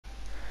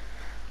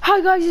Hi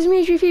guys, it's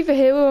me, FIFA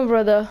here with my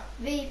brother.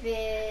 Vivi.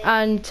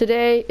 And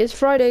today is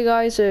Friday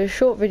guys, so a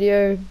short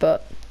video,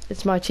 but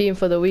it's my team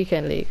for the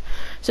weekend league.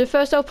 So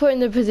first I'll put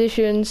in the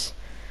positions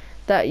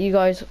that you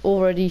guys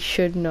already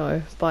should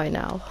know by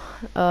now.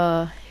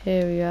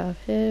 Here we have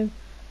him.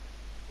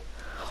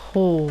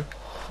 Oh,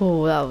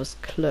 that was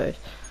close.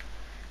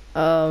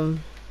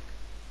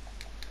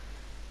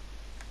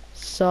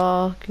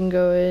 Saar can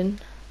go in.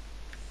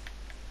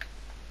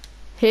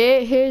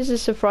 Here's a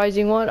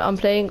surprising one. I'm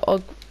playing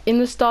in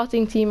the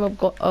starting team. I've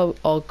got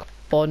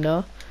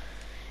Ogbonna.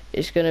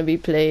 It's gonna be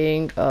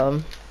playing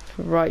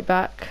right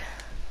back,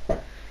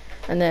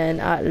 and then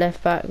at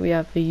left back we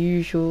have the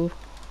usual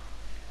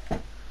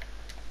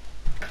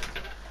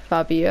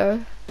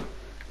Fabio.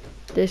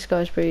 This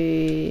guy's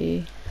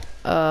pretty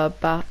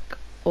back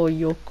or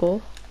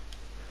Yoko.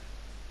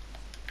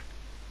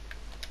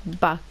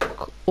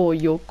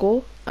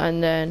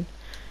 And then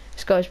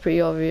this guy's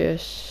pretty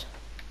obvious.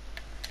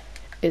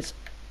 It's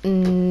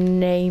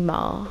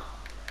Neymar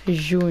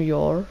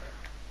Junior.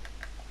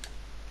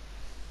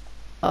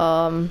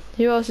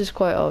 Who else is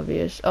quite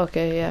obvious?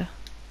 Okay, yeah.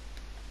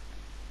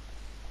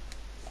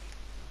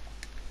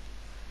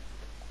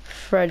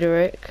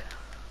 Frederick.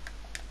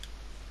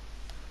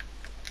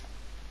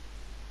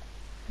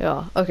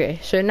 Yeah, okay.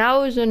 So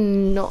now is the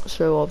not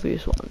so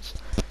obvious ones.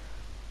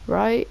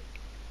 Right,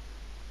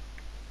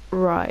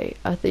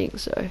 I think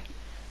so.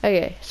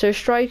 Okay, so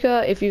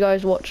striker, if you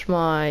guys watched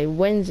my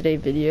Wednesday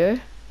video,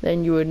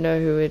 then you would know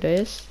who it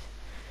is.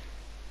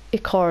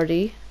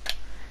 Icardi.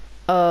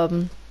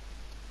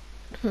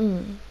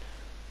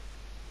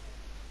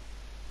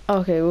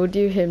 Okay, we'll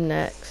do him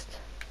next.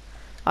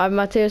 I have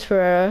Mateus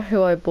Ferreira,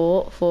 who I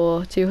bought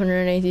for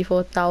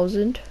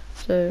 284,000,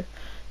 so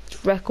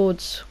his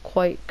record's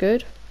quite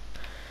good.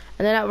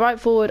 And then at right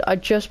forward, I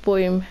just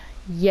bought him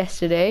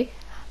yesterday.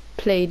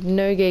 Played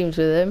no games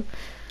with him,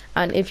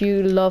 and if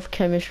you love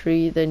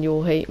chemistry, then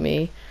you'll hate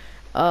me.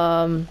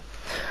 I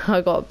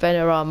got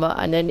Benarama,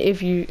 and then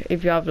if you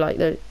have like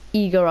the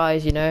eager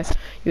eyes, you know,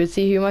 you would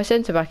see who my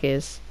centre back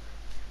is.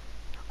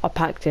 I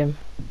packed him,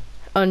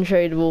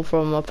 untradeable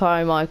from a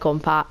prime icon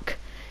pack.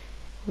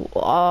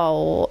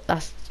 Oh,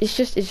 it's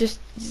just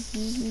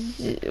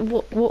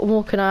what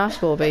more can I ask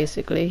for?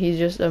 Basically, he's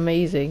just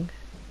amazing.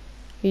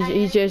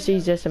 He's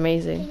just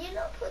amazing. Can you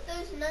not put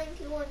those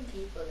 91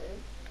 people in?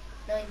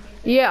 90 people?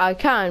 Yeah, I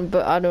can,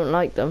 but I don't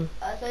like them.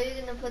 I thought you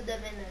were gonna put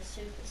them in as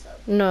super sub.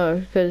 No,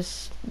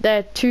 because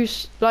they're too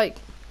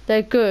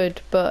they're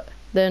good, but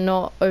they're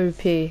not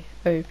OP.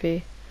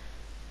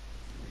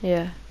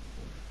 Yeah.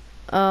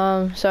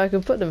 So I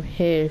can put them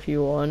here if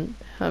you want.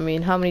 I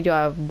mean, how many do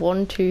I have?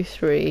 1, 2,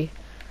 3,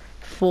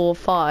 4,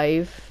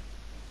 5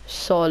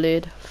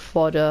 solid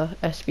fodder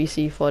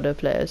SBC fodder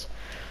players.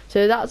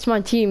 So that's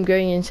my team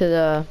going into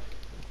the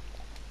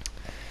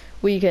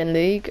weekend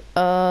league.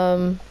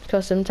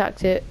 Custom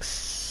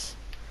tactics,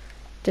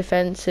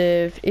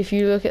 defensive. If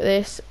you look at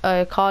this,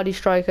 Icardi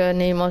striker,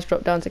 Neymar's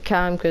dropped down to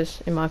Cam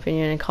because, in my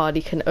opinion,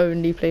 Icardi can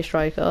only play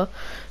striker.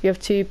 You have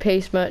 2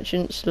 pace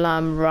merchants,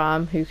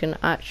 Ram, who can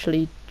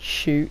actually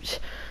shoot.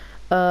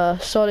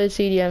 Solid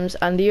CDMs,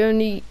 and the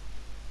only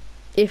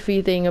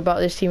iffy thing about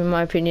this team, in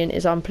my opinion,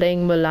 is I'm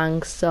playing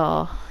Malang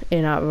Sarr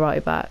in at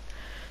right back.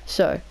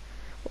 So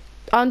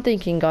I'm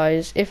thinking,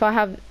 guys,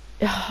 I'm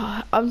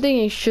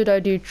thinking, should I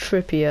do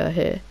Trippier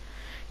here?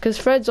 Because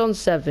Fred's on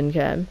 7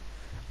 chem,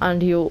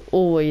 and he'll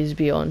always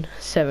be on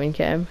 7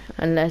 chem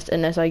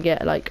unless I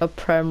get like a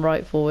Prem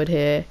right forward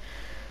here.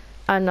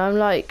 And I'm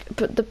like,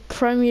 but the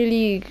Premier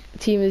League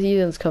team of the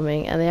season's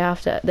coming, and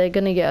they're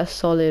gonna get a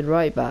solid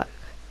right back.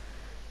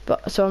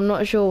 But so I'm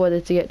not sure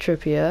whether to get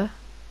Trippier.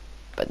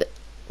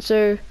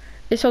 So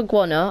this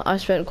Ogbonna, I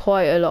spent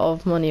quite a lot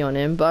of money on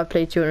him, but I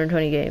played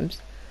 220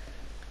 games.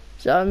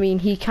 So I mean,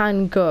 he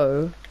can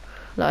go,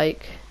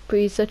 like, but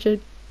he's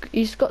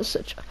got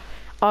such.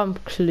 I'm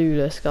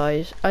clueless,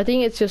 guys. I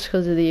think it's just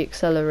because of the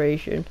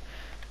acceleration.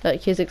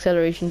 Like, his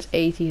acceleration's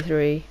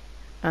 83,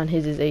 and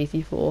his is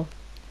 84.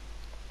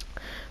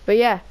 But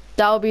yeah,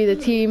 that'll be the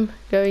team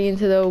going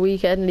into the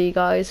weekend league,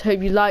 guys.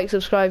 Hope you like,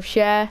 subscribe,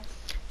 share.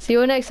 See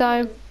you all next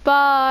time.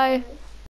 Bye.